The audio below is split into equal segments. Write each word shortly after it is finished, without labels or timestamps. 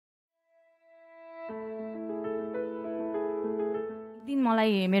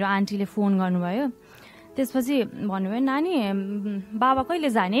मलाई मेरो आन्टीले फोन गर्नुभयो। त्यसपछि भन्नुभयो नानी बाबा कहिले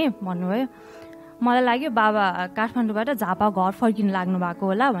जाने भन्नुभयो। मलाई लाग्यो बाबा काठमाडौँबाट झापा घर फर्किनु लाग्नु भएको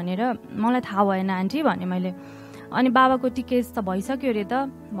होला भनेर। मलाई थाहा भएन आन्टी भने मैले। अनि बाबाको टिकट्स त भइसक्यो अरे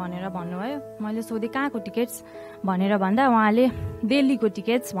त भनेर भन्नुभयो। मैले सोधेँ कहाँको टिकट्स भनेर भन्दा उहाँले दिल्लीको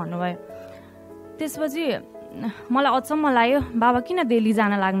टिकट्स भन्नुभयो। त्यसपछि मलाई अचम्म लाग्यो, बाबा किन दिल्ली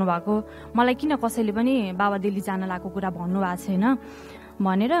जान लाग्नु भएको, मलाई किन कसैले पनि बाबा दिल्ली जान लागेको कुरा भन्नुभएको छैन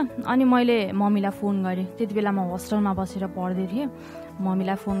भनेर। अनि मैले मम्मीलाई फोन गरेँ। त्यति बेला म होस्टेलमा बसेर पढ्दै थिएँ।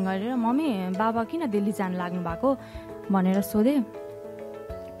 मम्मीलाई फोन गरेर मम्मी बाबा किन दिल्ली जान लाग्नु भएको भनेर सोधेँ।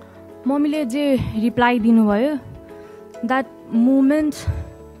 मम्मीले जे रिप्लाई दिनुभयो, that moment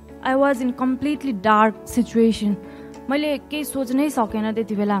I was in completely dark situation. मैले केही सोच्नै सकेन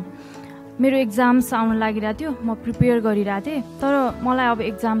त्यति बेला। मेरो एक्जाम्स आउन लागिरहेको थियो, म प्रिपेयर गरिरहेको थिएँ, तर मलाई अब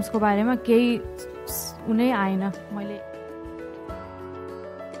एक्जाम्सको बारेमा केही हुनै आएन। मैले